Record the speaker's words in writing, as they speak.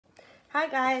Hi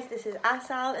guys, this is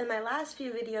Asal. In my last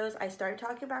few videos, I started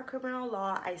talking about criminal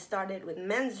law. I started with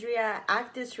mens rea,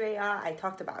 actus rea, I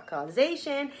talked about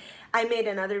causation, I made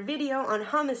another video on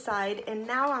homicide, and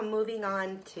now I'm moving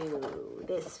on to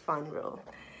this fun rule.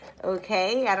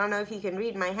 Okay, I don't know if you can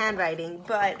read my handwriting,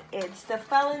 but it's the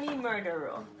felony murder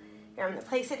rule. Here, I'm gonna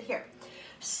place it here.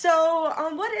 So,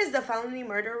 what is the felony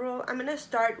murder rule? I'm gonna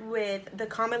start with the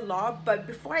common law, but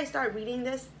before I start reading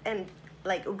this and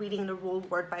reading the rule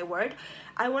word by word,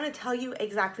 I want to tell you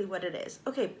exactly what it is.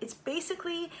 Okay, it's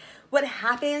basically what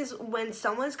happens when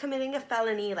someone's committing a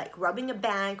felony, like robbing a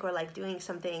bank or like doing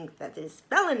something that is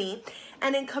felony,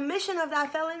 and in commission of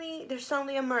that felony, there's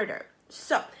suddenly a murder.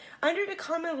 So, under the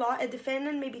common law, a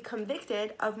defendant may be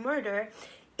convicted of murder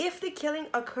if the killing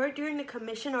occurred during the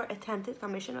commission or attempted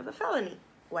commission of a felony.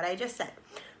 What I just said,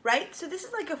 right? So this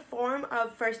is like a form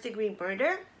of first-degree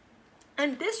murder.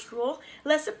 And this rule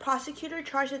lets the prosecutor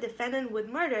charge the defendant with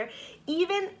murder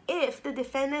even if the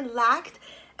defendant lacked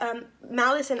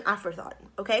malice and aforethought,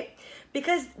 okay?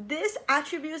 Because this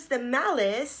attributes the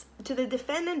malice to the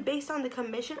defendant based on the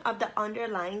commission of the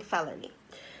underlying felony.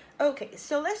 Okay,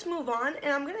 so let's move on,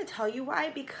 and I'm going to tell you why,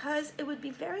 because it would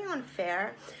be very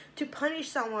unfair to punish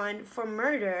someone for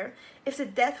murder if the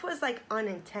death was like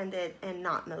unintended and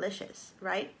not malicious,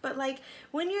 right? But like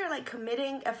when you're like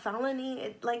committing a felony,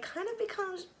 it like kind of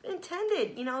becomes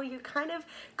intended, you know? You're kind of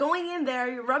going in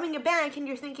there, you're robbing a bank, and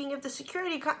you're thinking, if the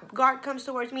security guard comes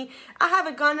towards me, I have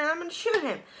a gun and I'm going to shoot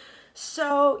him.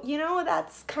 So, you know,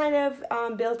 that's kind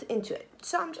of built into it.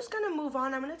 So I'm just going to move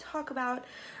on. I'm going to talk about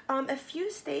a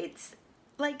few states,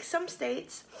 like some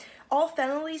states, all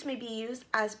felonies may be used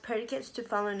as predicates to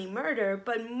felony murder,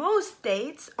 but most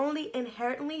states, only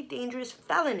inherently dangerous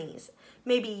felonies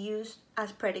may be used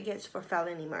as predicates for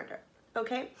felony murder,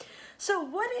 okay? So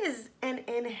what is an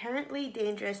inherently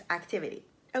dangerous activity?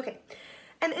 Okay.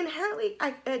 An inherently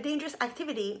dangerous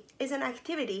activity is an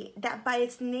activity that by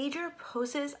its nature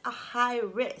poses a high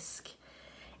risk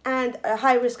and a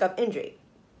high risk of injury.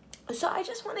 So I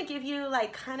just want to give you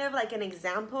like kind of like an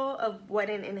example of what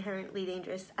an inherently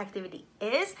dangerous activity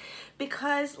is,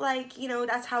 because like, you know,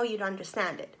 that's how you'd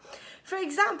understand it. For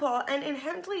example, an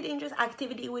inherently dangerous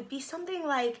activity would be something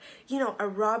like, you know, a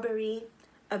robbery,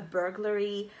 a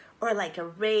burglary, or like a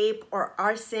rape or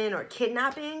arson or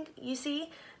kidnapping. You see,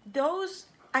 those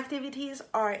activities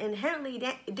are inherently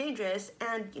dangerous,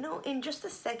 and you know, in just a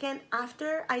second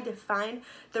after I define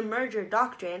the merger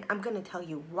doctrine, I'm going to tell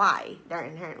you why they're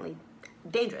inherently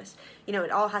dangerous. You know,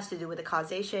 it all has to do with the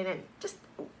causation, and just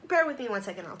bear with me 1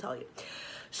 second, I'll tell you.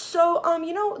 So,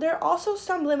 you know, there are also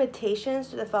some limitations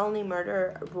to the felony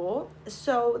murder rule.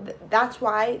 So that's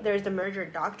why there's the merger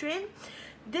doctrine.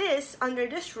 Under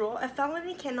this rule, a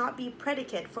felony cannot be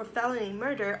predicate for felony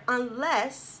murder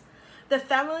unless the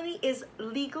felony is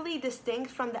legally distinct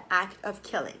from the act of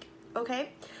killing,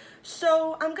 okay?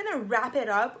 So I'm gonna wrap it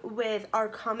up with our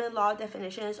common law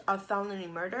definitions of felony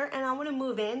murder, and I wanna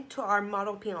move into our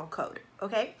model penal code,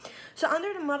 okay? So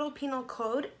under the model penal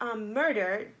code,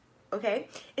 murder, okay,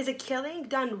 is a killing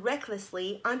done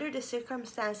recklessly under the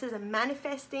circumstances of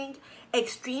manifesting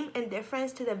extreme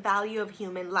indifference to the value of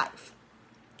human life.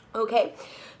 Okay,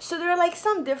 so there are like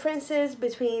some differences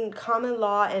between common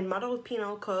law and model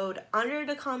penal code. Under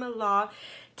the common law,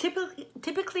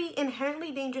 typically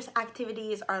inherently dangerous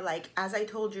activities are like, as I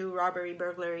told you, robbery,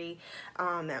 burglary,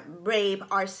 rape,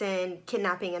 arson,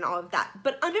 kidnapping, and all of that.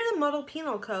 But under the model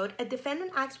penal code, a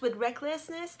defendant acts with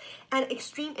recklessness and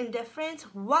extreme indifference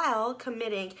while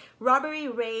committing robbery,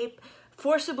 rape,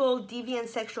 forcible, deviant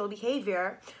sexual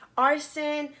behavior,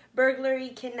 arson, burglary,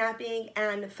 kidnapping,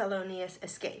 and felonious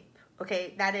escape.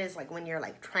 Okay, that is like when you're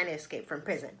like trying to escape from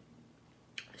prison.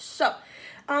 So,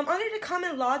 under the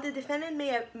common law, the defendant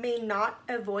may not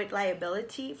avoid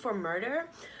liability for murder,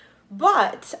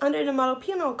 but under the model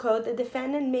penal code, the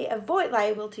defendant may avoid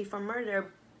liability for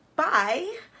murder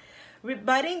by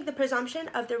rebutting the presumption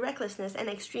of the recklessness and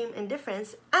extreme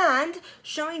indifference and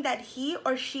showing that he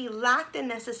or she lacked the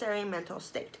necessary mental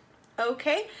state.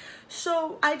 Okay,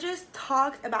 so I just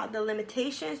talked about the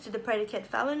limitations to the predicate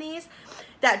felonies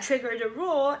that trigger the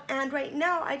rule, and right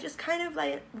now I just kind of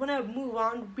like want to move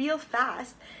on real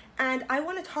fast, and I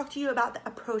want to talk to you about the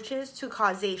approaches to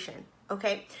causation.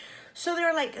 Okay, so there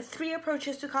are like 3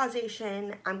 approaches to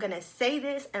causation. I'm gonna say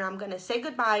this and I'm gonna say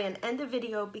goodbye and end the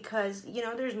video because, you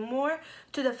know, there's more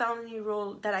to the felony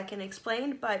rule that I can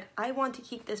explain, but I want to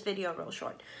keep this video real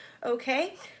short.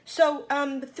 Okay, so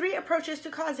 3 approaches to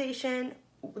causation.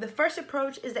 The first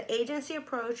approach is the agency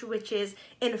approach, which is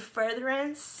in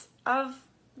furtherance of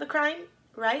the crime,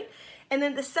 right? And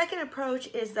then the second approach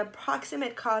is the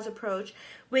proximate cause approach,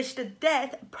 which the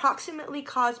death approximately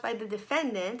caused by the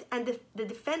defendant, and the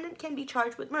defendant can be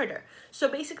charged with murder. So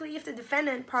basically, if the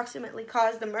defendant approximately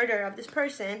caused the murder of this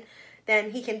person,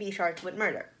 then he can be charged with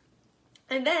murder.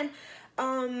 And then,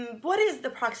 what is the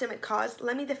proximate cause?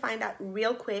 Let me define that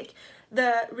real quick.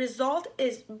 The result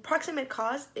is, proximate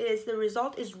cause is the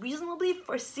result is reasonably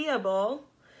foreseeable,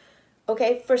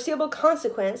 okay, foreseeable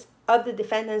consequence of the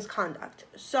defendant's conduct.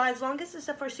 So as long as it's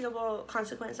a foreseeable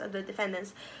consequence of the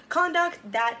defendant's conduct,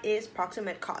 that is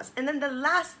proximate cause. And then the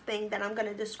last thing that I'm going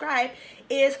to describe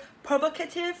is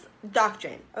provocative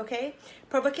doctrine, okay?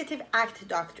 Provocative act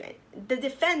doctrine. The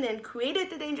defendant created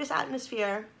the dangerous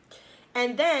atmosphere,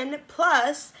 and then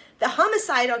plus the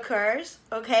homicide occurs,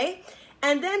 okay?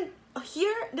 And then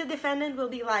here the defendant will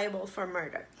be liable for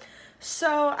murder.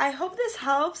 So I hope this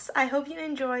helps. I hope you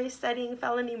enjoy studying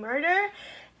felony murder,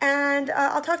 and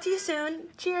I'll talk to you soon.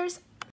 Cheers.